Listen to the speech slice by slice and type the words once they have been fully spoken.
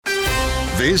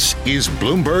This is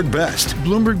Bloomberg Best.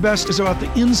 Bloomberg Best is about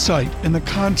the insight and the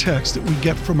context that we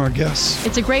get from our guests.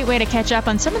 It's a great way to catch up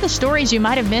on some of the stories you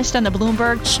might have missed on the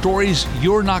Bloomberg. Stories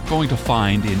you're not going to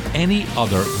find in any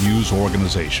other news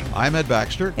organization. I'm Ed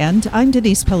Baxter. And I'm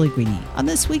Denise Pellegrini. On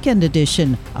this weekend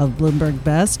edition of Bloomberg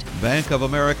Best, Bank of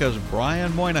America's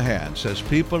Brian Moynihan says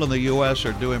people in the U.S.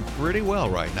 are doing pretty well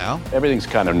right now. Everything's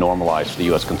kind of normalized for the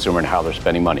U.S. consumer and how they're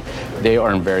spending money. They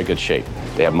are in very good shape.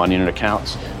 They have money in their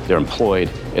accounts, they're employed,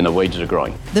 and the wages are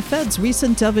growing. The Fed's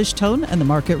recent dovish tone and the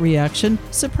market reaction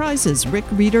surprises Rick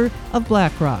Rieder of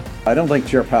BlackRock. I don't think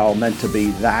Chair Powell meant to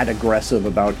be that aggressive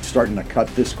about starting to cut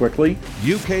this quickly.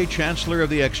 UK Chancellor of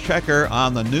the Exchequer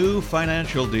on the new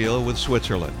financial deal with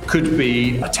Switzerland. Could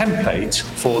be a template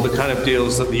for the kind of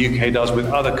deals that the UK does with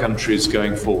other countries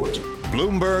going forward.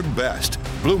 Bloomberg Best.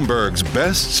 Bloomberg's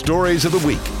best stories of the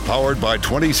week. Powered by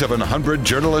 2,700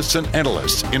 journalists and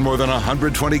analysts in more than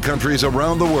 120 countries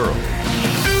around the world.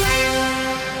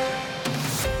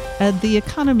 And the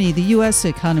economy, the U.S.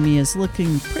 economy, is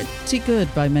looking pretty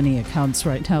good by many accounts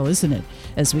right now, isn't it,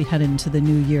 as we head into the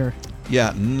new year?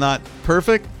 Yeah, not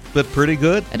perfect, but pretty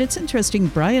good. And it's interesting,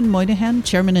 Brian Moynihan,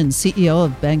 chairman and CEO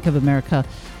of Bank of America,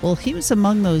 well, he was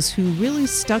among those who really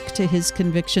stuck to his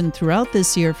conviction throughout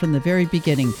this year from the very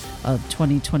beginning of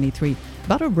 2023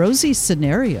 about a rosy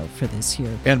scenario for this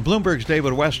year. And Bloomberg's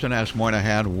David Weston asked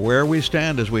Moynihan where we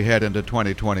stand as we head into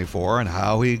 2024 and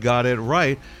how he got it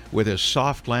right with his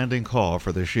soft landing call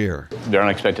for this year. There are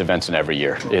unexpected events in every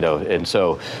year, and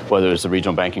so whether it was the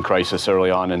regional banking crisis early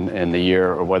on in the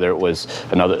year, or whether it was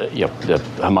another, the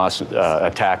Hamas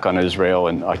attack on Israel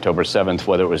on October 7th,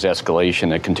 whether it was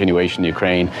escalation, a continuation in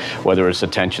Ukraine, whether it's the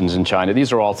tensions in China,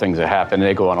 these are all things that happen and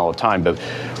they go on all the time. But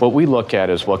what we look at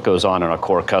is what goes on in our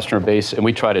core customer base, and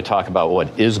we try to talk about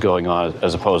what is going on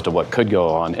as opposed to what could go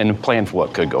on, and plan for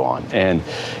what could go on. And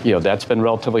that's been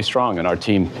relatively strong. And our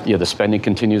team, the spending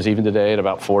continues even today at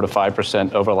about 4 to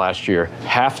 5% over last year,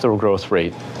 half the growth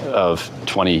rate of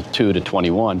 22 to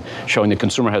 21, showing the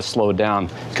consumer has slowed down,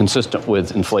 consistent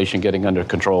with inflation getting under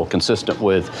control, consistent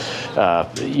with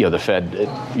the Fed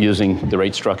using the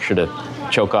rate structure to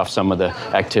choke off some of the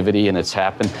activity, and it's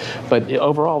happened. But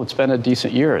overall, it's been a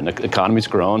decent year, and the economy's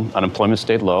grown, unemployment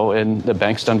stayed low, and the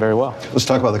bank's done very well. Let's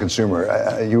talk about the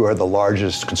consumer. You are the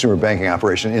largest consumer banking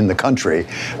operation in the country.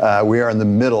 We are in the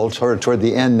middle, toward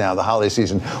the end now, the holiday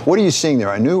season. What are you seeing there?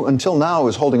 I knew until now it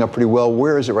was holding up pretty well.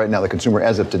 Where is it right now, the consumer,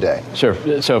 as of today?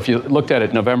 Sure. So if you looked at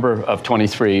it November of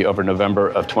 23 over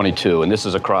November of 22, and this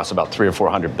is across about $300 or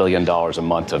 $400 billion a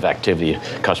month of activity,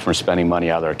 customers spending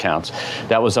money out of their accounts,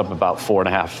 that was up about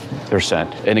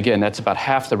 4.5%. And again, that's about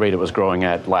half the rate it was growing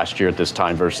at last year at this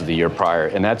time versus the year prior.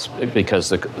 And that's because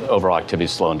the overall activity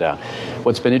is slowing down.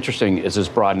 What's been interesting is it's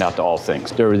broadened out to all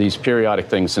things. There were these periodic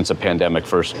things since the pandemic.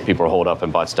 First, people hold up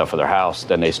and bought stuff for their house.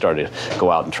 Then they started to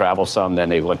go out and travel some. Then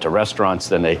they went to restaurants.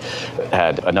 Then they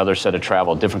had another set of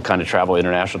travel, different kind of travel,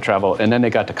 international travel. And then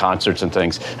they got to concerts and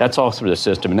things. That's all through the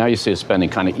system. And now you see it spending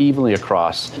kind of evenly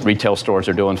across. Retail stores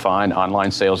are doing fine.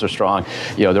 Online sales are strong.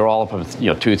 They're all up with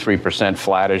 2-3%,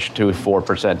 flattish,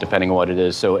 2-4%, depending on what it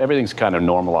is. So everything's kind of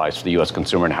normalized for the U.S.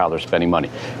 consumer and how they're spending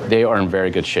money. They are in very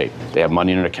good shape. They have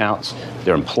money in their accounts.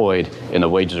 They're employed, and the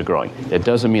wages are growing. It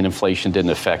doesn't mean inflation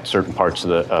didn't affect certain parts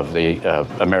of the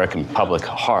American public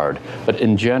hard, but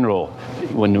in general,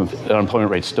 when the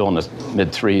unemployment rate's still in the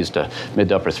mid-threes to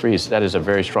mid-to-upper threes, that is a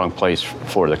very strong place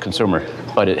for the consumer,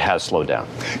 but it has slowed down.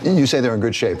 You say they're in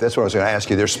good shape. That's what I was going to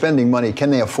ask you. They're spending money. Can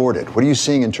they afford it? What are you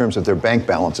seeing in terms of their bank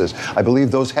balances? I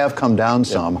believe those have come down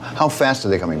some. Yeah. How fast are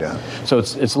they coming down? So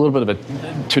it's a little bit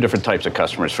of two different types of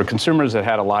customers. For consumers that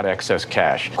had a lot of excess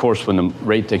cash, of course, when the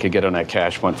rate they could get on that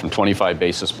cash went from 25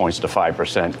 basis points to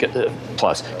 5%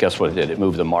 plus, guess what it did? It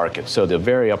moved the market. So the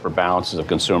very upper balances of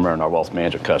consumer and our wealth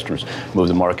management customers moved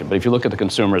the market. But if you look at the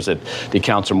consumers that the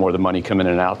accounts are more the money coming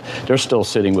in and out, they're still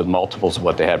sitting with multiples of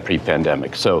what they had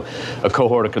pre-pandemic. So a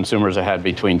cohort of consumers that had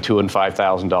between $2,000 and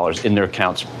 $5,000 in their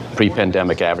accounts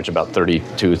pre-pandemic, average about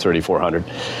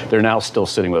 $3,400. They're now still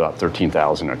sitting with about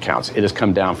 $13,000 in their accounts. It has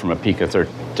come down from a peak of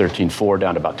 $13,400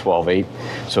 down to about $12,800.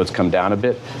 So it's come down a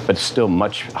bit, but it's still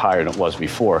much higher than it was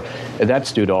before. And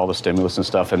that's due to all the stimulus and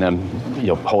stuff, and them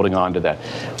holding on to that.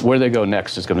 Where they go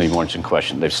next is going to be a more interesting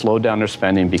question. They've slowed down their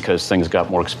spending because things got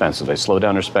more expensive. They slowed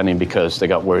down their spending because they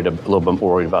got a little bit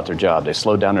more worried about their job. They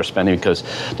slowed down their spending because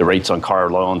the rates on car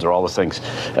loans or all the things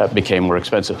became more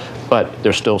expensive. But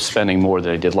they're still spending more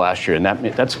than they did last year, and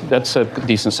that's a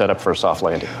decent setup for a soft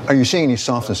landing. Are you seeing any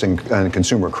softness in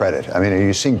consumer credit? I mean, are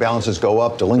you seeing balances go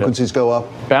up, delinquencies go up?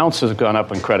 Balances have gone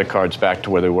up in credit cards back to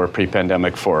where they were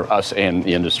pre-pandemic for us and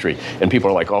the industry. And people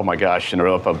are like, oh my gosh, and they're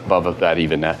up above that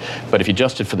even now. But if you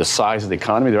adjusted for the size of the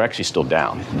economy, they're actually still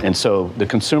down. And so the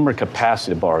consumer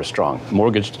capacity to borrow is strong.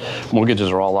 Mortgages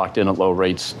are all locked in at low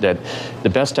rates. That the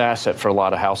best asset for a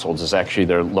lot of households is actually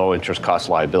their low interest cost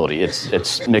liability.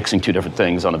 It's mixing two different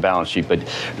things on the balance sheet, but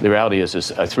the reality is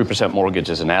a 3% mortgage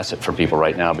is an asset for people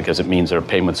right now because it means their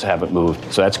payments haven't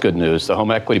moved. So that's good news. The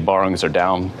home equity borrowings are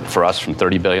down for us from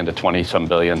 30 billion to 20-some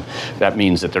billion. That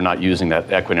means that they're not using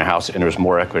that equity in their house, and there's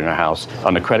more equity in their house.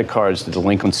 On the credit cards, the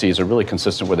delinquencies are really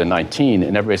consistent with the 19,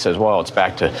 and everybody says, well, it's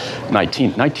back to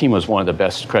 19. 19 was one of the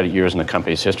best credit years in the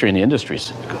company's history and the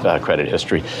industry's credit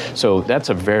history. So that's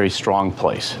a very strong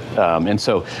place. And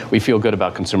so we feel good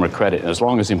about consumer credit. And as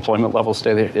long as the employment levels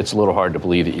stay there, it's a little hard to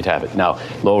believe that you'd have it. Now,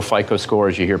 lower FICO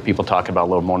scores, you hear people talk about a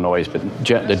little more noise, but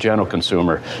the general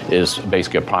consumer is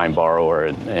basically a prime borrower,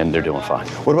 and they're doing fine.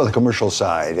 What about the commercial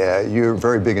side? You're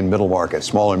very big in middle market,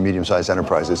 small and medium-sized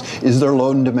enterprises. Is there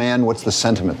loan demand? What's the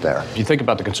sentiment there? If you think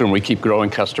about the consumer, we keep growing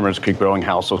customers, keep growing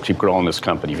households, keep growing this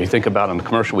company. If you think about on the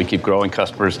commercial, we keep growing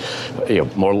customers,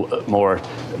 more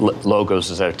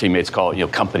logos, as our teammates call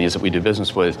it, companies that we do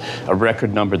business with, a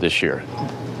record number this year.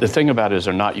 The thing about it is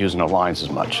they're not using their lines as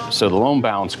much. So the loan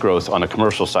balance growth on the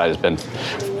commercial side has been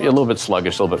a little bit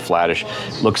sluggish, a little bit flattish.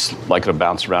 Looks like it'll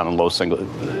bounce around in low single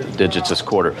digits this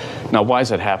quarter. Now, why is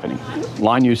that happening?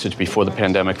 Line usage before the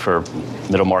pandemic for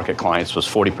middle market clients was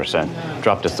 40%,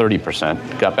 dropped to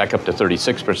 30%, got back up to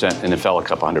 36%, and then fell a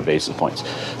couple hundred basis points.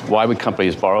 Why would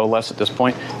companies borrow less at this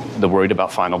point? They're worried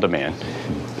about final demand.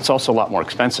 It's also a lot more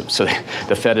expensive. So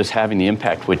the Fed is having the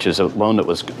impact, which is a loan that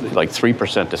was like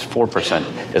 3% to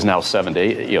 4% is now 7 to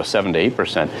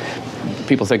 8%.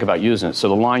 People think about using it. So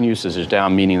the line usage is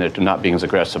down, meaning that they're not being as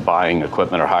aggressive buying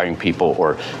equipment or hiring people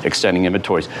or extending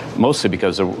inventories, mostly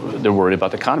because they're worried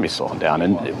about the economy slowing down.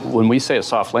 And when we say a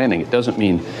soft landing, it doesn't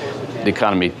mean the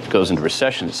economy goes into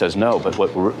recession. It says no, but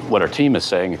what our team is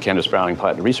saying, Candace Browning,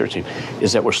 Platinum Research Team,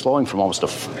 is that we're slowing from almost a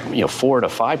 4 to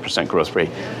 5% growth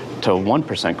rate to a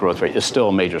 1% growth rate is still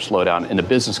a major slowdown, and the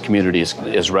business community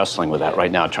is wrestling with that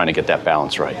right now, trying to get that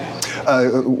balance right.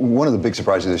 One of the big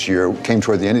surprises this year came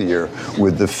toward the end of the year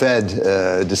with the Fed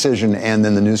decision and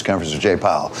then the news conference of Jay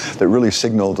Powell that really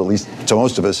signaled, at least to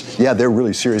most of us, yeah, they're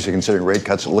really seriously considering rate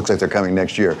cuts. It looks like they're coming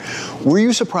next year. Were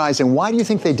you surprised, and why do you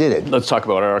think they did it? Let's talk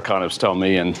about what our economists tell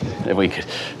me, and we could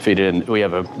feed it in. We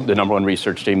have the number one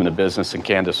research team in the business, and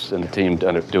Candace and the team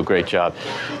do a great job.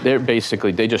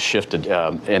 They just shifted,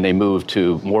 and they moved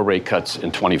to more rate cuts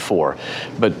in 24.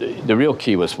 But the real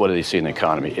key was, what do they see in the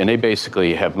economy? And they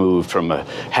basically have moved from a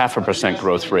 0.5%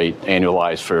 growth rate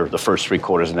annualized for the first 3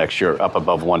 quarters of next year up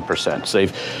above 1%. So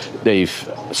they've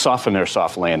softened their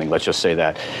soft landing, let's just say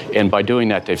that. And by doing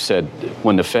that, they've said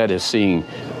when the Fed is seeing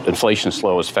inflation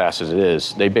slow as fast as it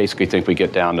is, they basically think we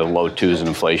get down to low 2s in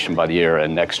inflation by the year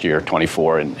and next year,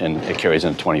 24, and it carries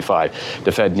into 25.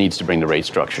 The Fed needs to bring the rate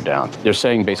structure down. They're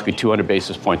saying basically 200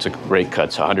 basis points of rate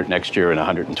cuts, 100 next year and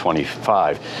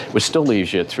 125, which still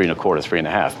leaves you at 3.25,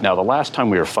 3.5. Now, the last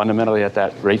time we were fundamentally at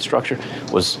that rate structure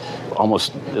was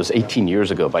 18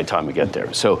 years ago by the time we get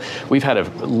there. So we've had a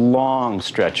long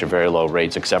stretch of very low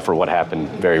rates, except for what happened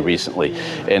very recently.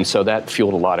 And so that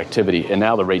fueled a lot of activity. And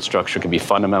now the rate structure can be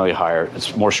fundamentally higher.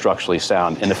 It's more structurally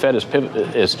sound. And the Fed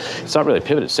it's not really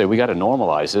pivoted to say we got to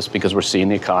normalize this because we're seeing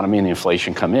the economy and the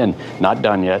inflation come in. Not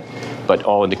done yet, but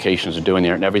all indications are doing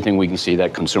there. And everything we can see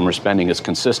that consumer spending is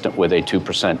consistent with a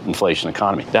 2% inflation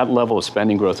economy. That level of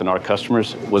spending growth in our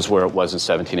customers was where it was in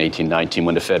 17, 18, 19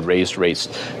 when the Fed raised rates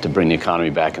to bring the economy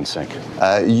back in sync.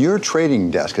 Your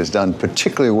trading desk has done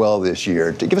particularly well this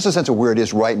year. To give us a sense of where it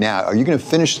is right now, are you going to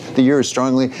finish the year as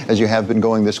strongly as you have been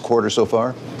going this quarter so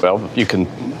far? Well, you can,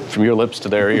 from your lips to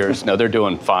their ears. No, they're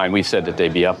doing fine. We said that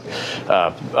they'd be up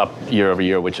year over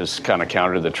year, which is kind of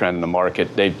counter to the trend in the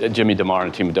market. Jimmy DeMar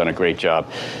and the team have done a great job.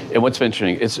 And what's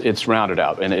interesting, it's rounded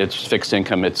out, and it's fixed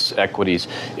income, it's equities,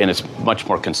 and it's much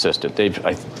more consistent.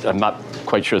 I'm not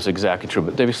quite sure it's exactly true,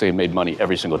 but they basically made money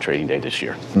every single trading day this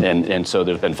year. And so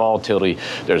there's been volatility,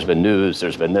 there's been news,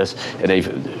 there's been this,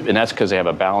 and that's because they have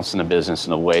a balance in the business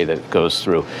in a way that goes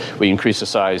through. We increased the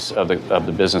size of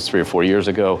the business 3 or 4 years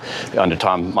ago under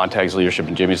Tom Montag's leadership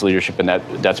and Jimmy's leadership, and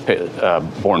that's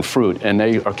borne fruit, and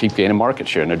they keep gaining market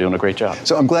share, and they're doing a great job.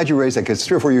 So I'm glad you raised that, because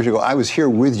 3 or 4 years ago, I was here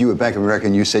with you at Bank of America,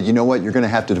 and you said, you know what, you're going to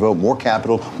have to devote more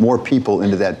capital, more people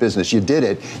into that business. You did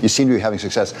it. You seem to be having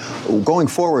success. Going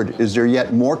forward, is there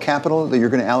yet more capital that you're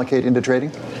going to allocate into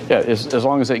trading? Yeah, as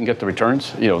long as they can get the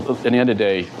returns. You know, at the end of the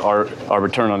day, our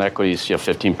return on equity is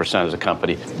 15% as a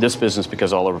company. This business,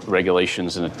 because all the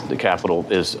regulations and the capital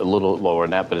is a little lower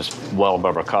than that, but it's well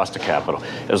above our cost of capital.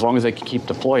 As long as they can keep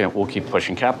deploying it, we'll keep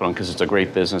pushing capital because it's a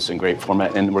great business and great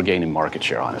format, and we're gaining market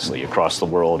share, honestly, across the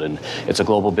world. And it's a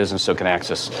global business, so it can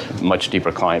access a much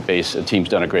deeper client base. The team's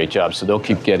done a great job, so they'll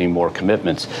keep getting more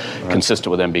commitments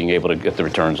consistent with them being able to get the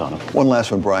returns on them. One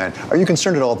last one, Brian. Are you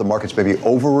concerned at all that the markets may be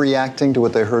overreacting to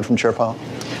what they heard from Chair Powell?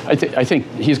 I think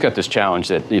he's got this challenge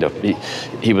that,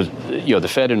 he was, the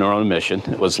Fed in their own mission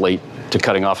was late to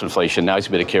cutting off inflation. Now he's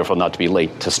going to be careful not to be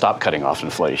late to stop cutting off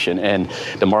inflation. And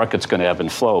the market's going to ebb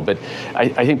and flow. But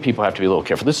I think people have to be a little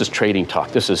careful. This is trading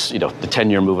talk. This is, the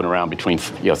 10-year moving around between,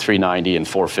 390 and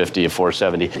 450 and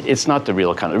 470. It's not the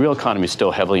real economy. The real economy is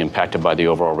still heavily impacted by the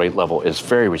overall rate level. It's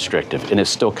very restrictive, and it's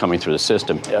still coming through the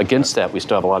system. Against that, we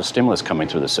still have a lot of stimulus coming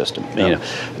through the system. Yeah.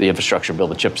 The infrastructure bill,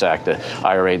 the CHIPS Act, the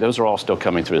IRA, those are all still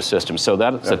coming through the system. So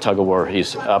that's the tug of war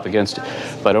he's up against.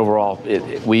 But overall,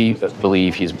 we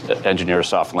believe he's engineered a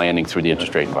soft landing through the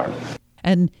interest rate environment.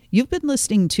 And you've been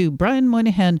listening to Brian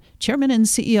Moynihan, Chairman and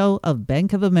CEO of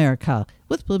Bank of America,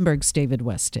 with Bloomberg's David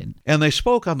Weston. And they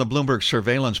spoke on the Bloomberg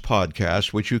Surveillance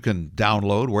podcast, which you can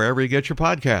download wherever you get your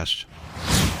podcasts.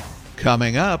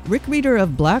 Coming up, Rick Rieder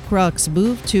of BlackRock's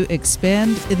move to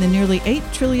expand in the nearly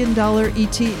 $8 trillion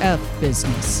ETF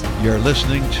business. You're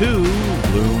listening to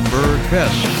Bloomberg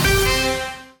Best.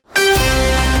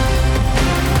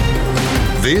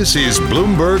 This is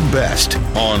Bloomberg Best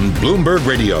on Bloomberg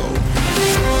Radio.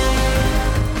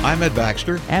 I'm Ed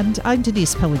Baxter. And I'm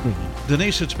Denise Pellegrini.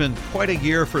 Denise, it's been quite a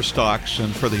year for stocks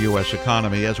and for the U.S.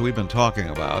 economy, as we've been talking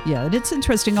about. Yeah, and it's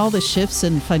interesting, all the shifts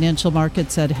in financial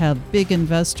markets that have big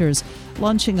investors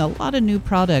launching a lot of new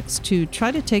products to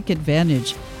try to take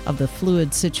advantage of the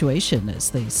fluid situation as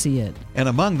they see it. And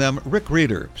among them, Rick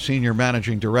Rieder, Senior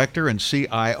Managing Director and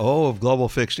CIO of Global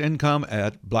Fixed Income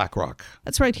at BlackRock.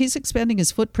 That's right. He's expanding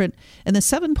his footprint in the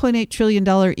 $7.8 trillion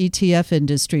ETF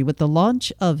industry with the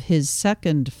launch of his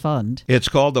second fund. It's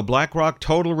called the BlackRock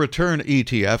Total Return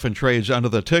ETF and trades under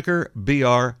the ticker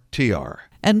BRTR.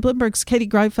 And Bloomberg's Katie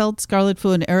Greifeld, Scarlett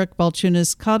Fu, and Eric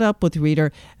Balchunas caught up with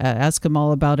Rieder, asked him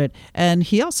all about it. And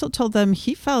he also told them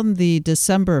he found the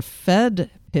December Fed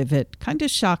pivot kind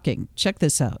of shocking. Check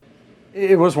this out.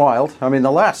 It was wild. I mean,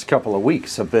 the last couple of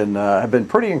weeks have been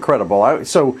pretty incredible.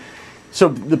 So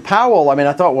the Powell, I mean,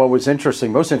 I thought what was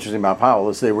most interesting about Powell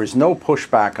is there was no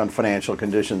pushback on financial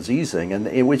conditions easing,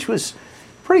 and which was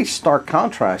pretty stark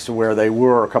contrast to where they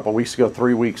were a couple of weeks ago,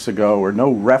 3 weeks ago, or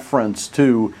no reference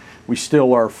to we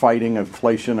still are fighting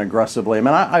inflation aggressively. I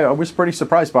mean, I was pretty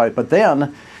surprised by it. But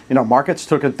then, markets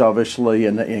took it dovishly,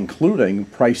 and including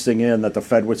pricing in that the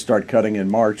Fed would start cutting in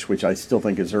March, which I still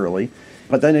think is early.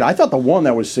 But then I thought the one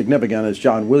that was significant is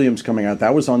John Williams coming out.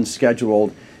 That was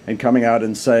unscheduled, and coming out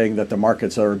and saying that the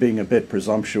markets are being a bit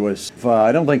presumptuous.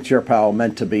 I don't think Chair Powell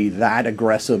meant to be that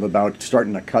aggressive about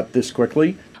starting to cut this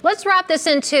quickly. Let's wrap this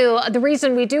into the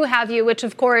reason we do have you, which,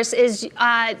 of course, is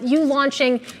you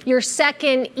launching your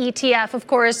second ETF. Of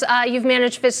course, you've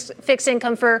managed fixed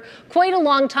income for quite a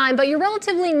long time, but you're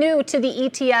relatively new to the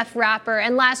ETF wrapper.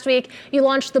 And last week, you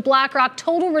launched the BlackRock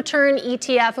Total Return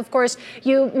ETF. Of course,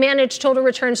 you manage total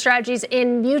return strategies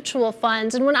in mutual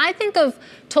funds. And when I think of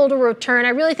total return, I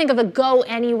really think of a go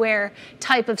anywhere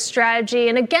type of strategy.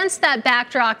 And against that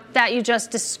backdrop that you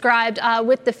just described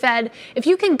with the Fed, if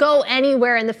you can go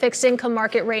anywhere in the fixed income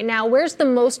market right now, where's the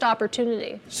most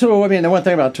opportunity? So, I mean, the one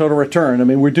thing about total return, I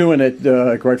mean, we're doing it,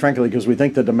 quite frankly, because we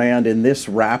think the demand in this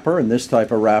wrapper and this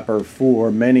type of wrapper for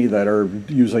many that are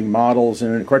using models,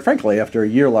 and quite frankly, after a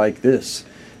year like this,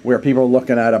 where people are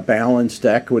looking at a balanced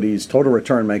equities, total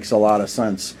return makes a lot of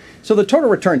sense. So the total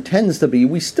return tends to be,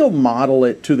 we still model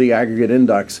it to the aggregate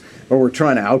index, but we're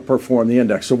trying to outperform the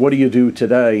index. So what do you do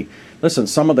today? Listen,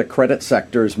 some of the credit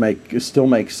sectors still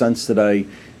make sense today.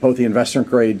 Both the investment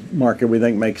grade market we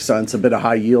think makes sense, a bit of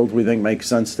high yield we think makes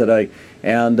sense today,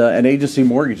 and agency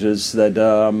mortgages that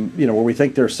where we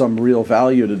think there's some real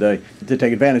value today to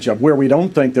take advantage of. Where we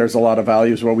don't think there's a lot of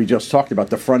value is what we just talked about,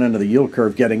 the front end of the yield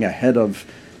curve getting ahead of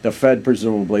the Fed,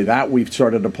 presumably. That we've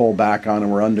started to pull back on,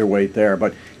 and we're underweight there.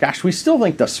 But gosh, we still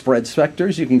think the spread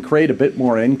sectors, you can create a bit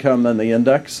more income than the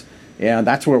index And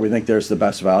that's where we think there's the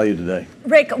best value today.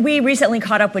 Rick, we recently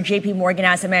caught up with JP Morgan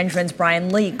Asset Management's Brian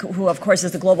Leake, who, of course,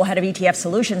 is the global head of ETF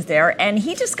solutions there. And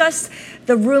he discussed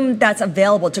the room that's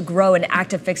available to grow in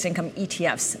active fixed income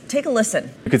ETFs. Take a listen.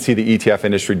 You could see the ETF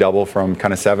industry double from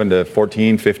kind of 7 to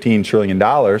 14, 15 trillion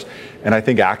dollars. And I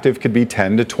think active could be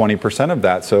 10 to 20% of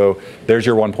that. So there's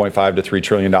your 1.5 to $3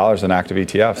 trillion in active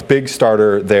ETFs. Big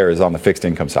starter there is on the fixed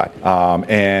income side.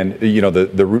 And you know,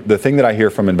 the thing that I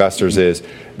hear from investors is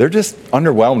they're just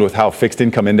underwhelmed with how fixed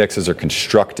income indexes are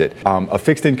constructed. A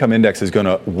fixed income index is going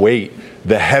to weight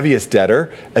the heaviest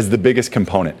debtor as the biggest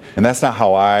component. And that's not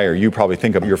how I or you probably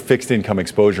think of your fixed income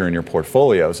exposure in your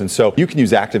portfolios. And so you can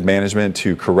use active management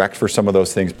to correct for some of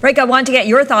those things. Rick, I want to get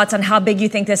your thoughts on how big you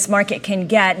think this market can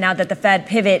get now that the Fed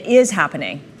pivot is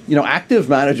happening. You know, active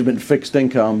management fixed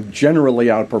income generally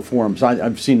outperforms.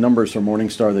 I've seen numbers from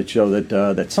Morningstar that show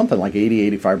that something like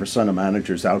 85% of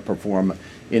managers outperform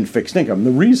in fixed income.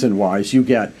 The reason why is you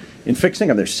get, in fixed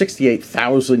income, there's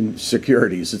 68,000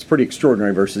 securities. It's pretty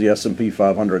extraordinary versus the S&P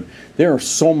 500. There are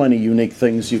so many unique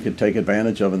things you could take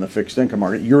advantage of in the fixed income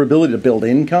market. Your ability to build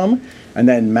income and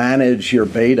then manage your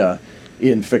beta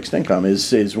in fixed income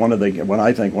is one of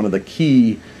the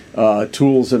key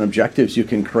tools and objectives you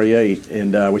can create,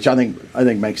 and which I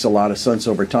think makes a lot of sense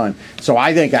over time. So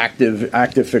I think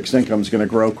active fixed income is going to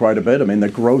grow quite a bit. I mean, the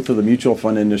growth of the mutual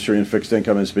fund industry in fixed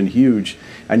income has been huge.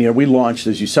 And you know, we launched,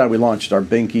 as you said, our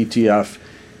BINC ETF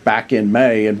back in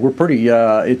May, and we're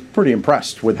pretty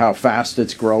impressed with how fast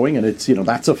it's growing. And it's, you know,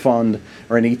 that's a fund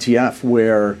or an ETF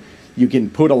where you can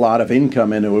put a lot of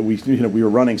income into it. We were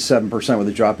running 7% with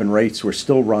a drop in rates. We're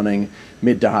still running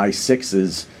mid to high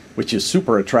sixes, which is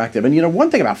super attractive. And you know,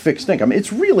 one thing about fixed income,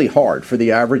 it's really hard for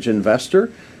the average investor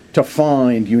to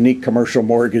find unique commercial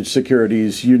mortgage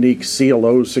securities, unique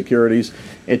CLO securities.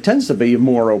 It tends to be a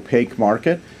more opaque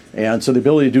market. And so the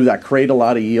ability to do that, create a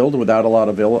lot of yield without a lot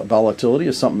of volatility,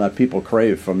 is something that people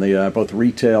crave from the both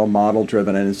retail,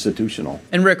 model-driven, and institutional.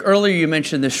 And Rick, earlier you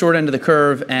mentioned the short end of the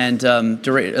curve and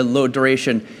low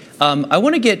duration. I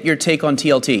want to get your take on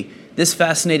TLT. This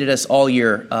fascinated us all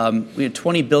year. We had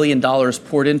 $20 billion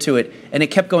poured into it, and it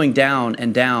kept going down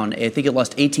and down. I think it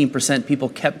lost 18%. People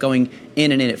kept going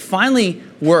in and in. It finally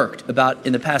worked about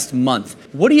in the past month.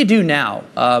 What do you do now?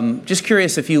 Just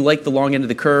curious if you like the long end of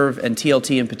the curve and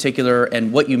TLT in particular,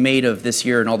 and what you made of this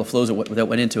year and all the flows that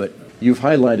went into it. You've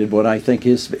highlighted what I think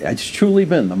it's truly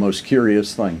been the most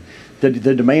curious thing. The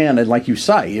demand, and like you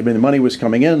say, I mean, the money was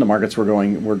coming in, the markets were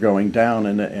going down,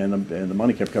 and the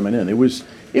money kept coming in.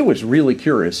 It was really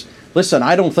curious. Listen,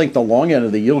 I don't think the long end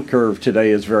of the yield curve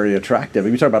today is very attractive.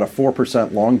 If you talk about a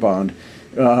 4% long bond,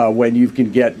 when you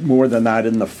can get more than that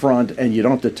in the front, and you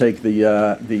don't have to take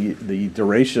the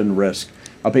duration risk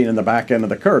of being in the back end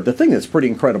of the curve. The thing that's pretty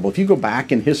incredible, if you go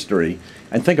back in history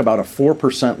and think about a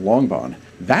 4% long bond,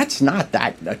 that's not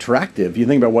that attractive. You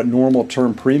think about what normal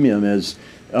term premium is.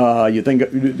 You think,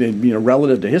 you know,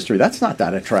 relative to history, that's not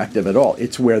that attractive at all.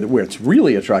 It's where it's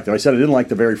really attractive. I said I didn't like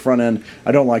the very front end.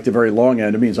 I don't like the very long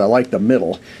end. It means I like the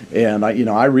middle, and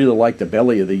I really like the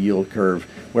belly of the yield curve,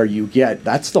 where you get,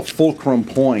 that's the fulcrum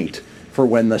point for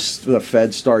when the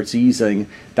Fed starts easing.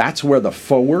 That's where the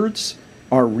forwards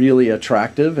are really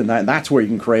attractive, and that's where you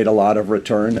can create a lot of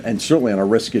return, and certainly on a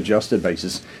risk-adjusted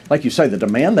basis. Like you say, the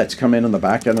demand that's come in on the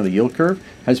back end of the yield curve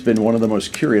has been one of the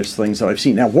most curious things that I've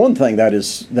seen. Now, one thing that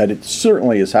it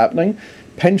certainly is happening,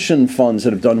 pension funds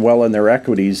that have done well in their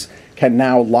equities can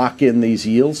now lock in these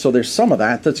yields. So there's some of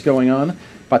that that's going on,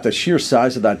 but the sheer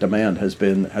size of that demand has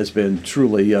been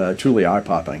truly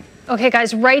eye-popping. Okay,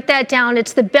 guys, write that down.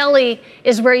 It's the belly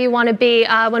is where you want to be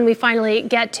when we finally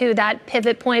get to that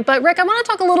pivot point. But Rick, I want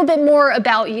to talk a little bit more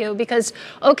about you because,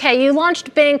 okay, you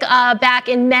launched BINC back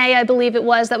in May, I believe it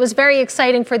was. That was very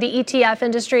exciting for the ETF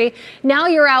industry. Now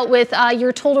you're out with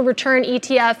your total return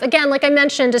ETF. Again, like I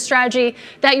mentioned, a strategy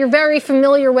that you're very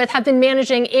familiar with, have been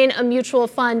managing in a mutual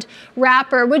fund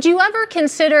wrapper. Would you ever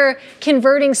consider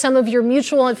converting some of your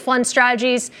mutual fund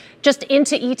strategies just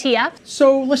into ETF?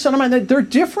 So listen, I mean, they're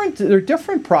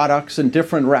different products and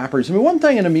different wrappers. I mean, one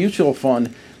thing in a mutual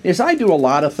fund is I do a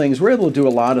lot of things. We're able to do a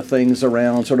lot of things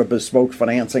around sort of bespoke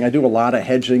financing. I do a lot of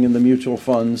hedging in the mutual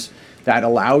funds that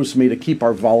allows me to keep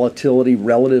our volatility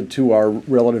relative to our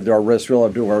risk,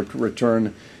 relative to our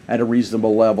return at a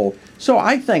reasonable level. So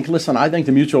I think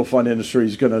the mutual fund industry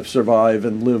is going to survive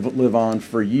and live on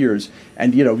for years.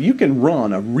 And, you know, you can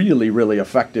run a really, really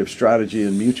effective strategy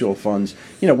in mutual funds.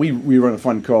 You know, we run a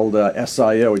fund called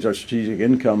SIO, which is our Strategic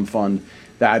Income Fund,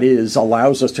 that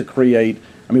allows us to create,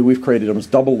 I mean, we've created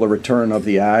almost double the return of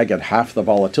the ag at half the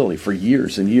volatility for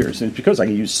years and years. And it's because I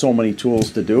can use so many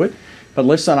tools to do it. But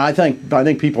listen, I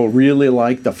think people really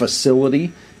like the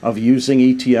facility of using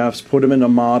ETFs, put them into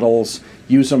models,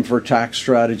 use them for tax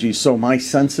strategies. So my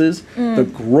sense is the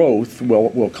growth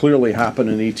will clearly happen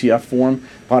in ETF form,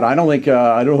 but I don't think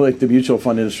the mutual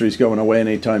fund industry is going away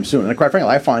anytime soon. And quite frankly,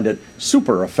 I find it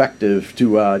super effective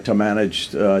to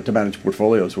manage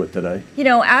portfolios with today. You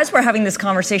know, as we're having this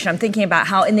conversation, I'm thinking about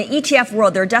how in the ETF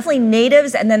world there are definitely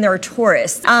natives and then there are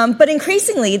tourists. But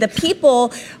increasingly, the people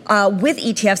with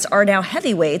ETFs are now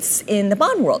heavyweights in the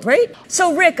bond world, right?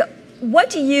 So, Rick,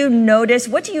 what do you notice,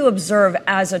 what do you observe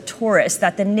as a tourist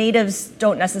that the natives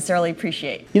don't necessarily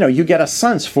appreciate? You know, you get a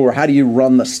sense for how do you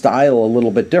run the style a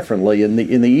little bit differently. In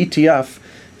the ETF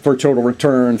for total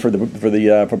return, for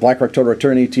BlackRock total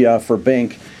return ETF, for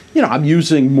Bank, you know, I'm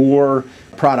using more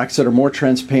products that are more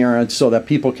transparent so that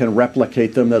people can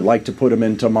replicate them, that like to put them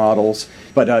into models.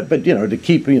 But you know, to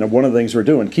keep, you know, one of the things we're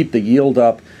doing, keep the yield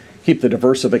up, keep the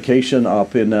diversification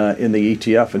up in the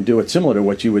ETF, and do it similar to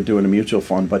what you would do in a mutual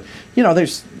fund. But you know,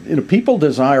 people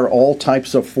desire all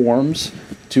types of forms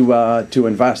to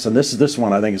invest, and this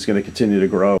one I think is going to continue to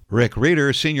grow. Rick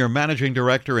Rieder, Senior Managing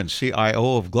Director and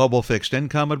CIO of Global Fixed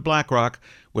Income at BlackRock,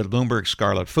 with Bloomberg's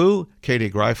Scarlett Fu, Katie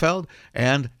Greifeld,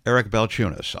 and Eric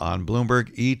Balchunas on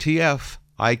Bloomberg ETF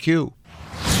IQ.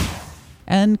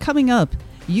 And coming up,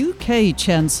 UK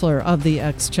Chancellor of the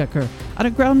Exchequer on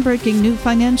a groundbreaking new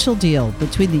financial deal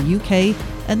between the UK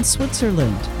and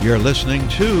Switzerland. You're listening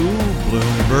to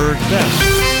Bloomberg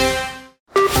Best.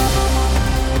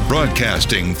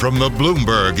 Broadcasting from the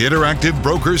Bloomberg Interactive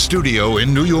Brokers Studio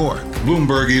in New York.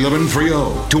 Bloomberg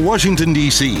 1130 to Washington,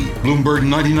 D.C. Bloomberg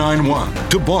 99.1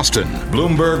 to Boston.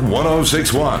 Bloomberg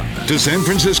 106.1 to San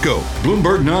Francisco.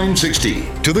 Bloomberg 960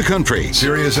 to the country.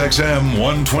 Sirius XM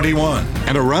 121.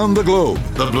 And around the globe,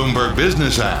 the Bloomberg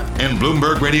Business app and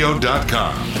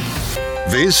BloombergRadio.com.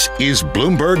 This is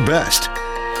Bloomberg Best.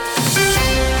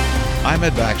 I'm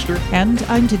Ed Baxter. And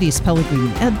I'm Denise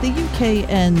Pellegrini. And the UK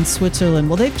and Switzerland,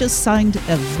 well, they've just signed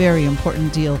a very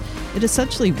important deal. It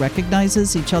essentially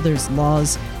recognizes each other's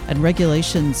laws and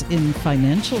regulations in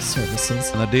financial services.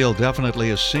 And the deal definitely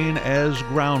is seen as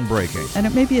groundbreaking. And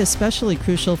it may be especially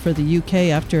crucial for the UK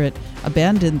after it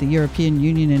abandoned the European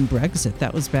Union in Brexit.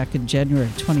 That was back in January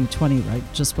 2020, right?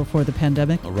 Just before the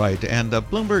pandemic? Right. And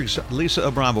Bloomberg's Lisa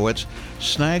Abramowitz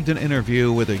snagged an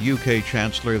interview with a UK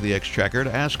Chancellor of the Exchequer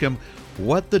to ask him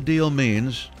what the deal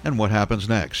means and what happens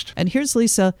next. And here's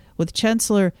Lisa with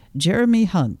Chancellor Jeremy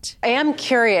Hunt. I am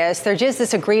curious, there is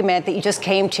this agreement that you just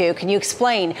came to. Can you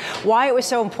explain why it was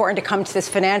so important to come to this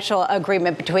financial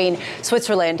agreement between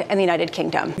Switzerland and the United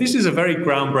Kingdom? This is a very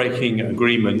groundbreaking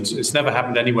agreement. It's never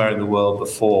happened anywhere in the world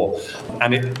before,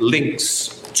 and it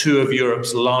links two of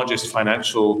Europe's largest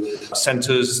financial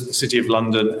centres, the City of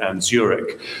London and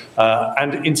Zurich.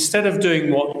 And instead of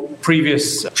doing what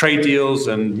previous trade deals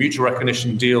and mutual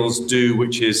recognition deals do,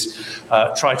 which is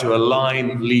try to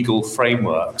align legal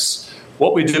frameworks,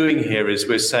 what we're doing here is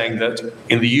we're saying that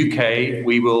in the UK,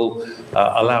 we will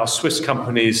allow Swiss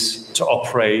companies to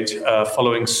operate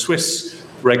following Swiss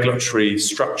regulatory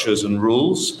structures and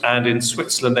rules. And in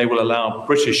Switzerland, they will allow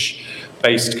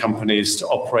British-based companies to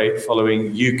operate following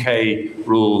UK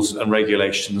rules and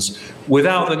regulations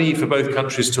without the need for both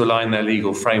countries to align their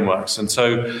legal frameworks. And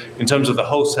so in terms of the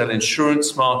wholesale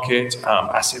insurance market,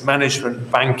 asset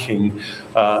management, banking,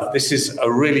 this is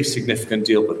a really significant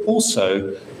deal, but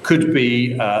also could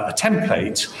be a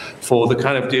template for the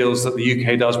kind of deals that the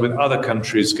UK does with other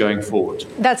countries going forward.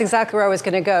 That's exactly where I was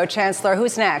going to go. Chancellor,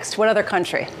 who's next? What other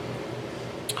country?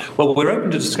 Well, we're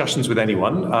open to discussions with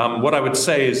anyone. What I would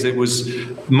say is it was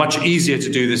much easier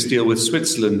to do this deal with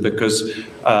Switzerland because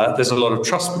there's a lot of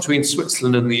trust between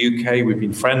Switzerland and the UK. We've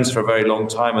been friends for a very long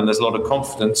time, and there's a lot of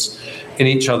confidence in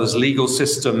each other's legal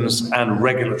systems and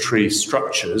regulatory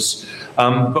structures.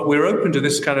 But we're open to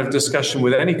this kind of discussion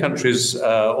with any countries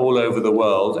all over the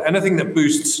world. Anything that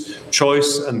boosts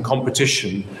choice and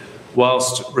competition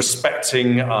whilst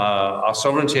respecting our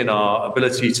sovereignty and our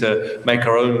ability to make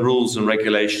our own rules and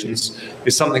regulations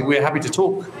is something we're happy to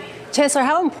talk. Chancellor,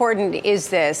 how important is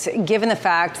this, given the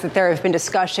fact that there have been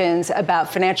discussions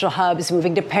about financial hubs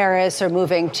moving to Paris or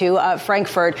moving to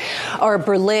Frankfurt or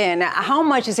Berlin? How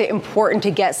much is it important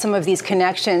to get some of these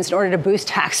connections in order to boost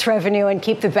tax revenue and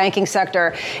keep the banking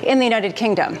sector in the United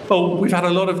Kingdom? Well, we've had a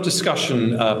lot of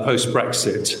discussion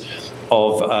post-Brexit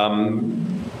of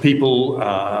people,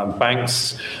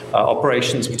 banks,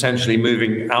 operations potentially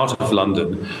moving out of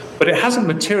London. But it hasn't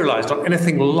materialized on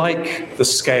anything like the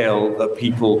scale that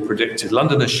people predicted.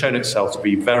 London has shown itself to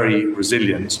be very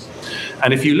resilient.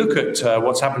 And if you look at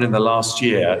what's happened in the last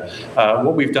year,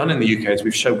 what we've done in the UK is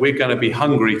we've shown we're going to be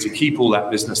hungry to keep all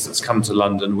that business that's come to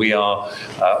London. We are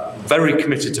very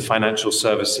committed to financial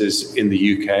services in the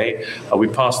UK. We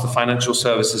passed the Financial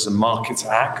Services and Markets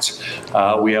Act.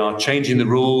 We are changing the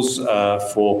rules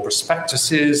for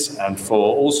prospectuses and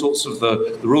for all sorts of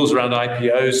the rules around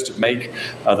IPOs to make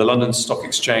the London Stock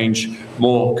Exchange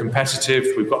more competitive.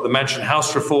 We've got the Mansion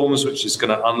House reforms, which is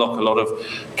going to unlock a lot of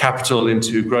capital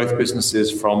into growth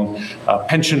businesses from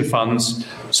pension funds.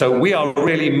 So we are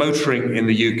really motoring in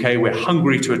the UK. We're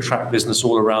hungry to attract business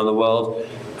all around the world.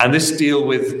 And this deal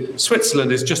with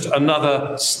Switzerland is just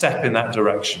another step in that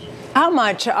direction. How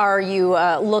much are you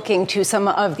looking to some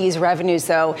of these revenues,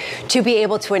 though, to be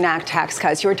able to enact tax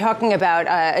cuts? You were talking about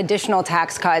additional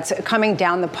tax cuts coming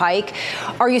down the pike.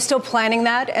 Are you still planning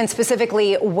that? And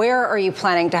specifically, where are you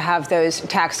planning to have those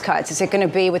tax cuts? Is it going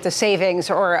to be with the savings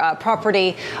or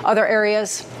property, other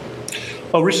areas?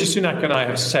 Well, Rishi Sunak and I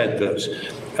have said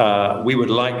that we would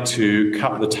like to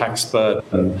cut the tax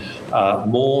burden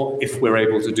more if we're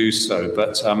able to do so.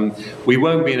 But we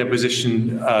won't be in a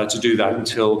position to do that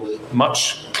until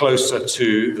much closer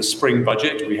to the spring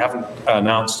budget. We haven't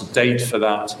announced a date for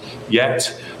that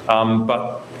yet.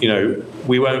 But, you know,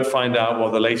 we won't find out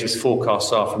what the latest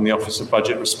forecasts are from the Office of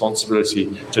Budget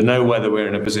Responsibility to know whether we're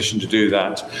in a position to do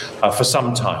that for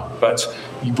some time. But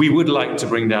we would like to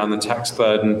bring down the tax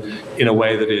burden in a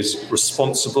way that is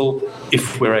responsible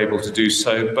if we're able to do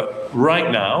so. But right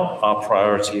now, our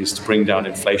priority is to bring down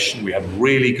inflation. We had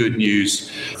really good news,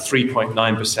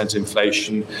 3.9%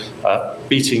 inflation,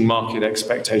 beating market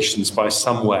expectations by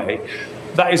some way.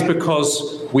 That is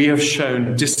because we have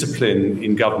shown discipline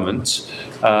in government.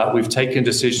 We've taken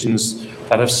decisions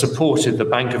that have supported the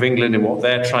Bank of England in what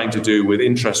they're trying to do with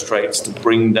interest rates to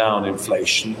bring down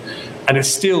inflation. And it's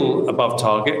still above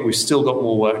target. We've still got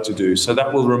more work to do. So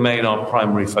that will remain our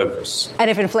primary focus. And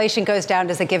if inflation goes down,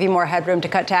 does it give you more headroom to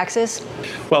cut taxes?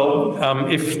 Well,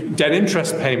 if debt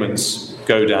interest payments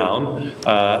go down,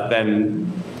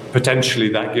 then potentially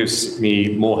that gives me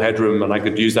more headroom, and I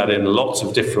could use that in lots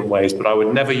of different ways, but I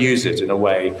would never use it in a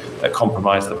way that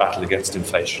compromised the battle against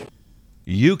inflation.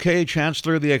 UK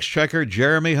Chancellor of the Exchequer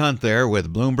Jeremy Hunt there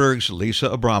with Bloomberg's Lisa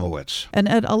Abramowitz. And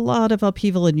Ed, a lot of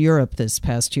upheaval in Europe this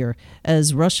past year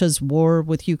as Russia's war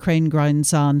with Ukraine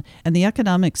grinds on, and the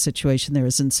economic situation there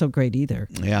isn't so great either.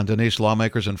 Yeah, and Denise,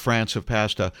 lawmakers in France have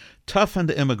passed a toughened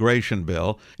immigration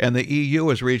bill, and the EU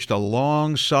has reached a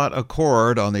long-sought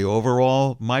accord on the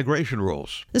overall migration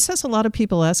rules. This has a lot of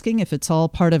people asking if it's all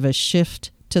part of a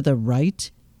shift to the right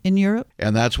in Europe.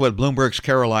 And that's what Bloomberg's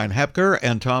Caroline Hepker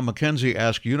and Tom McKenzie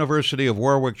asked University of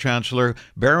Warwick Chancellor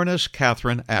Baroness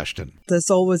Catherine Ashton. There's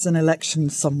always an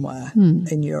election somewhere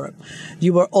in Europe.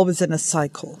 You are always in a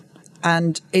cycle.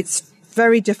 And it's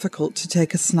very difficult to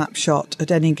take a snapshot at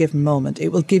any given moment. It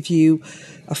will give you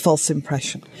a false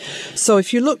impression. So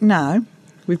if you look now,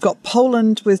 we've got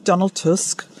Poland with Donald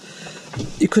Tusk.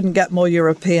 You couldn't get more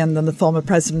European than the former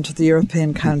president of the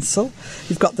European Council.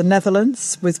 You've got the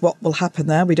Netherlands with what will happen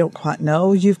there. We don't quite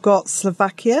know. You've got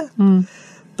Slovakia,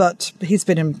 but he's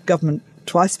been in government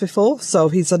twice before, so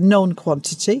he's a known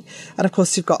quantity. And of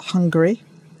course, you've got Hungary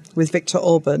with Viktor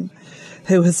Orban,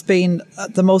 who has been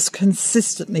the most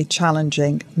consistently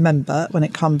challenging member when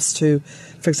it comes to,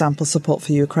 for example, support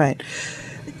for Ukraine.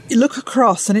 You look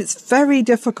across and it's very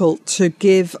difficult to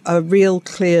give a real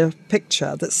clear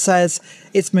picture that says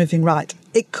it's moving right.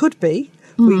 It could be.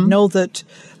 We know that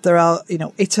there are,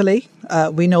 Italy.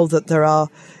 We know that there are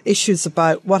issues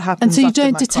about what happens. And so you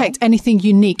don't detect anything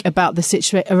unique about the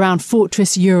situation around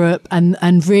Fortress Europe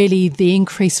and really the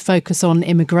increased focus on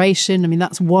immigration. I mean,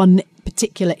 that's one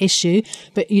particular issue,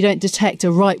 but you don't detect a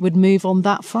rightward move on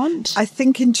that front? I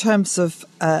think in terms of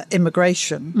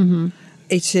immigration,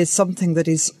 it is something that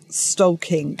is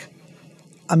stoking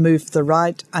a move to the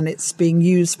right, and it's being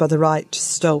used by the right to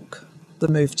stoke the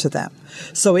move to them.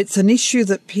 So it's an issue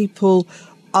that people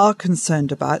are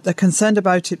concerned about. They're concerned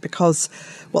about it because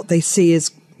what they see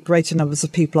is greater numbers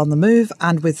of people on the move,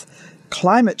 and with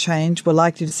climate change, we're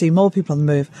likely to see more people on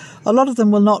the move. A lot of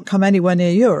them will not come anywhere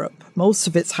near Europe. Most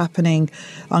of it's happening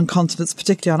on continents,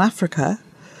 particularly on Africa.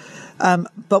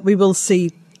 But we will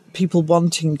see people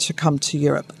wanting to come to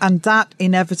Europe. And that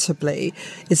inevitably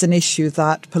is an issue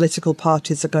that political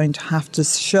parties are going to have to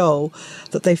show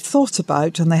that they've thought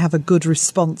about and they have a good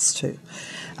response to.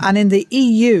 And in the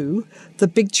EU, the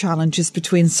big challenge is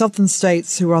between southern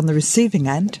states who are on the receiving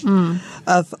end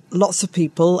of lots of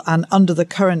people, and under the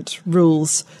current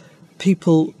rules,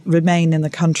 people remain in the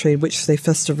country in which they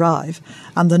first arrive,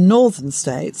 and the northern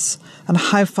states, and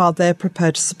how far they're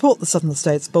prepared to support the southern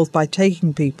states, both by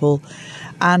taking people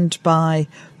and by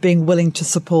being willing to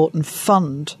support and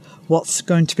fund what's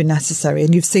going to be necessary.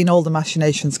 And you've seen all the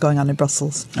machinations going on in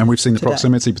Brussels. And we've seen the today.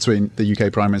 proximity between the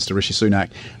UK Prime Minister Rishi Sunak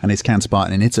and his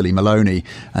counterpart in Italy, Meloni,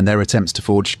 and their attempts to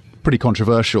forge pretty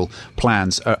controversial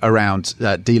plans around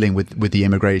dealing with the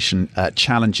immigration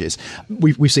challenges.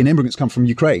 We've seen immigrants come from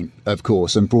Ukraine, of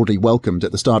course, and broadly welcomed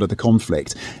at the start of the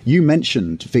conflict. You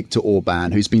mentioned Viktor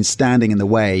Orban, who's been standing in the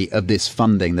way of this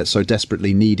funding that's so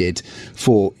desperately needed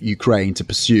for Ukraine to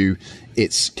pursue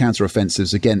its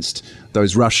counteroffensives against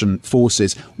those Russian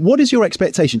forces. What is your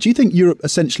expectation? Do you think Europe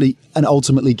essentially and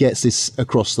ultimately gets this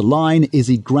across the line? Is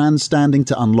he grandstanding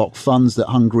to unlock funds that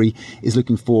Hungary is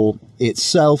looking for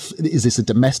itself? Is this a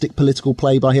domestic political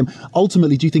play by him?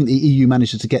 Ultimately, do you think the EU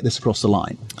manages to get this across the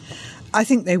line? I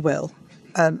think they will.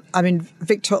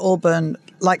 Viktor Orban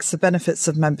likes the benefits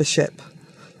of membership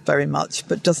very much,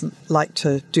 but doesn't like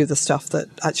to do the stuff that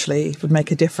actually would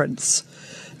make a difference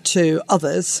to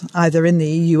others, either in the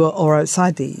EU or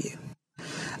outside the EU.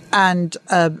 And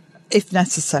if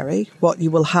necessary, what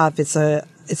you will have is a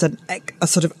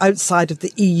sort of outside of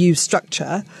the EU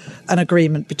structure, an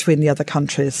agreement between the other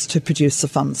countries to produce the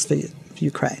funds for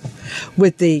Ukraine,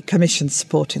 with the Commission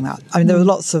supporting that. I mean, there are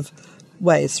lots of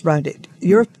ways around it.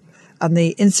 Europe and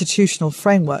the institutional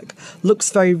framework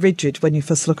looks very rigid when you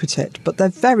first look at it, but they're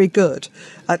very good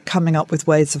at coming up with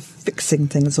ways of fixing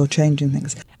things or changing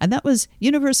things. And that was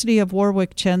University of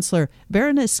Warwick Chancellor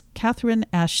Baroness Catherine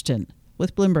Ashton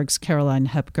with Bloomberg's Caroline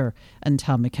Hepker and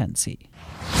Tom McKenzie.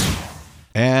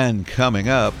 And coming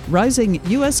up, rising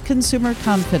U.S. consumer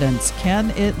confidence. Can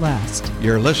it last?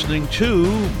 You're listening to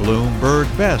Bloomberg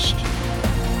Best.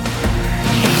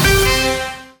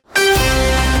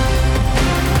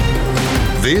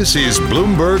 This is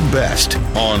Bloomberg Best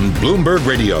on Bloomberg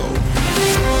Radio.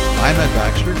 I'm Ed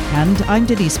Baxter. And I'm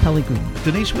Denise Pellegrini.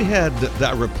 Denise, we had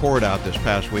that report out this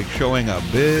past week showing a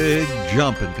big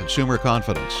jump in consumer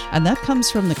confidence. And that comes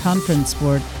from the Conference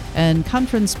Board. And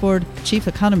Conference Board Chief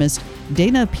Economist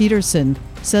Dana Peterson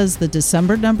says the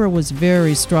December number was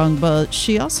very strong, but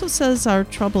she also says our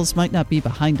troubles might not be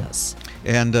behind us.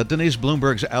 And Denise,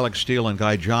 Bloomberg's Alex Steele and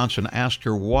Guy Johnson asked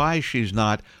her why she's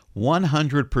not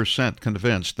 100%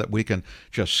 convinced that we can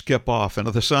just skip off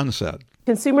into the sunset.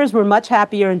 Consumers were much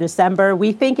happier in December.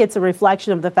 We think it's a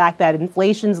reflection of the fact that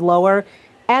inflation's lower,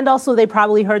 and also they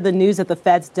probably heard the news that the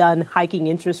Fed's done hiking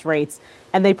interest rates,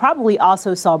 and they probably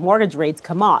also saw mortgage rates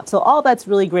come off. So all that's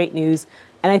really great news.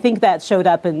 And I think that showed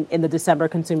up in the December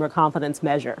consumer confidence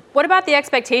measure. What about the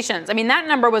expectations? I mean, that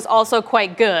number was also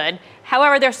quite good.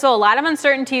 However, there's still a lot of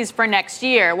uncertainties for next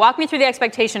year. Walk me through the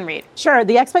expectation read. Sure.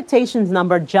 The expectations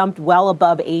number jumped well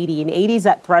above 80, and 80 is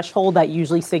that threshold that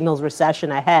usually signals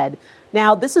recession ahead.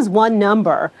 Now, this is one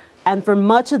number, and for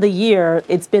much of the year,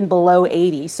 it's been below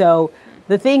 80. So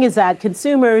the thing is that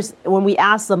consumers, when we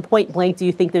ask them point blank, do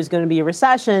you think there's going to be a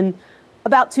recession?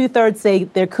 About 2/3 say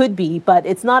there could be, but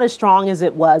it's not as strong as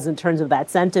it was in terms of that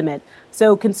sentiment.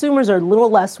 So consumers are a little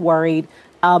less worried,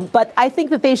 but I think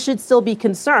that they should still be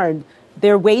concerned.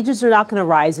 Their wages are not going to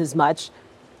rise as much.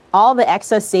 All the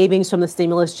excess savings from the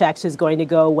stimulus checks is going to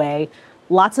go away.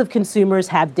 Lots of consumers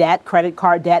have debt, credit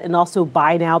card debt, and also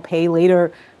buy now, pay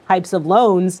later types of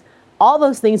loans. All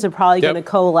those things are probably going to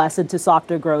coalesce into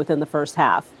softer growth in the first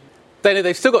half. Dana,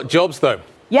 they've still got jobs, though.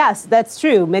 Yes, that's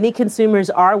true. Many consumers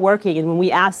are working. And when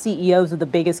we ask CEOs of the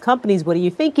biggest companies, what are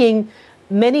you thinking?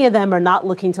 Many of them are not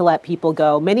looking to let people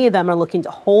go. Many of them are looking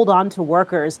to hold on to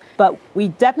workers. But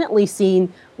we've definitely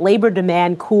seen labor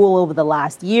demand cool over the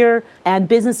last year, and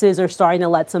businesses are starting to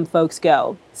let some folks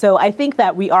go. So I think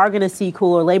that we are going to see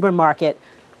cooler labor market,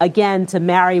 again, to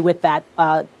marry with that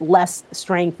less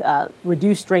strength,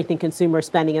 reduced strength in consumer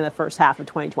spending in the first half of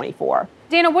 2024.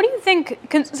 Dana, what do you think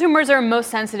consumers are most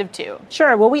sensitive to?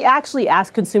 Sure. Well, we actually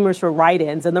asked consumers for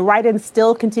write-ins, and the write-ins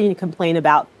still continue to complain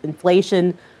about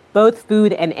inflation, both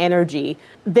food and energy.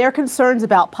 Their concerns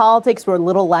about politics were a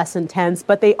little less intense,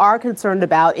 but they are concerned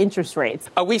about interest rates.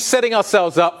 Are we setting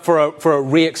ourselves up for a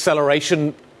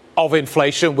re-acceleration of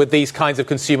inflation with these kinds of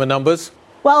consumer numbers?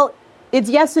 Well, it's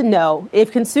yes and no.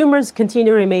 If consumers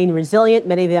continue to remain resilient,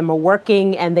 many of them are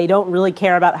working, and they don't really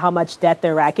care about how much debt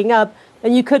they're racking up,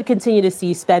 then you could continue to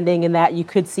see spending, and that you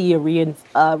could see a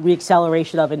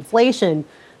re-acceleration of inflation.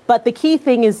 But the key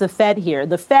thing is the Fed here.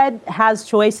 The Fed has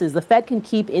choices. The Fed can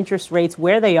keep interest rates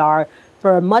where they are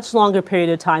for a much longer period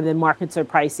of time than markets are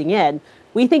pricing in.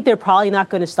 We think they're probably not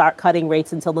going to start cutting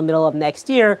rates until the middle of next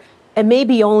year, and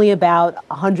maybe only about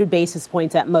 100 basis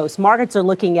points at most. Markets are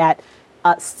looking at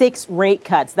 6 rate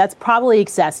cuts. That's probably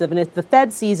excessive. And if the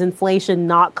Fed sees inflation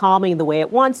not calming the way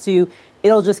it wants to,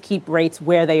 it'll just keep rates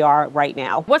where they are right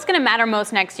now. What's going to matter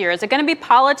most next year? Is it going to be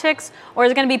politics or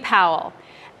is it going to be Powell?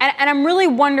 And I'm really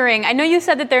wondering, I know you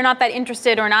said that they're not that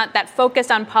interested or not that focused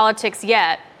on politics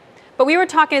yet, but we were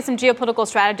talking to some geopolitical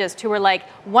strategists who were like,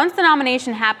 once the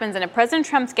nomination happens and if President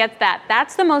Trump gets that,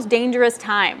 that's the most dangerous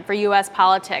time for U.S.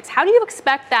 politics. How do you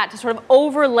expect that to sort of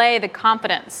overlay the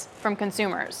confidence from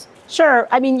consumers? Sure.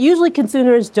 I mean, usually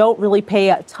consumers don't really pay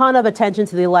a ton of attention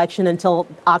to the election until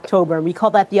October. And we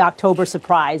call that the October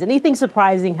surprise. Anything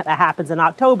surprising that happens in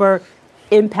October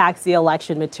impacts the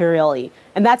election materially.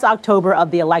 And that's October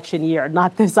of the election year,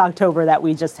 not this October that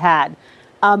we just had.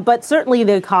 But certainly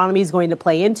the economy is going to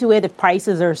play into it. If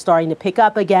prices are starting to pick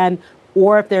up again,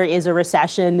 or if there is a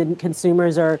recession and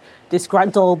consumers are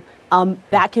disgruntled,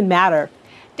 that can matter.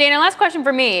 Dana, last question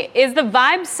for me. Is the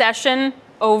vibe session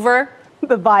over?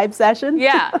 The vibe session?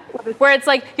 Yeah, where it's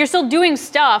like you're still doing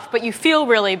stuff, but you feel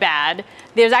really bad.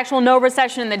 There's actual no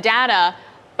recession in the data,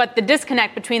 but the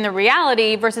disconnect between the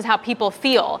reality versus how people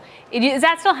feel. Is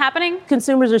that still happening?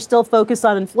 Consumers are still focused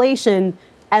on inflation.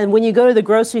 And when you go to the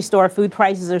grocery store, food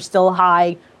prices are still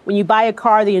high. When you buy a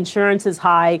car, the insurance is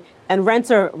high and rents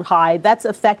are high. That's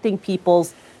affecting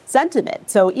people's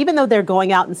sentiment. So even though they're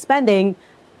going out and spending,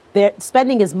 their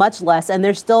spending is much less, and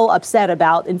they're still upset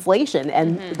about inflation,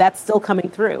 and that's still coming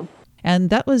through. And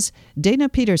that was Dana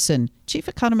Peterson, chief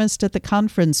economist at the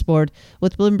Conference Board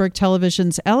with Bloomberg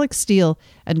Television's Alex Steele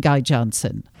and Guy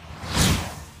Johnson.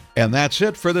 And that's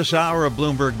it for this hour of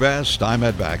Bloomberg Best. I'm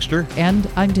Ed Baxter. And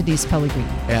I'm Denise Pellegrini.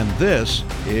 And this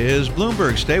is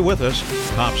Bloomberg. Stay with us.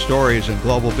 Top stories and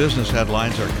global business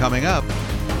headlines are coming up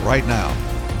right now.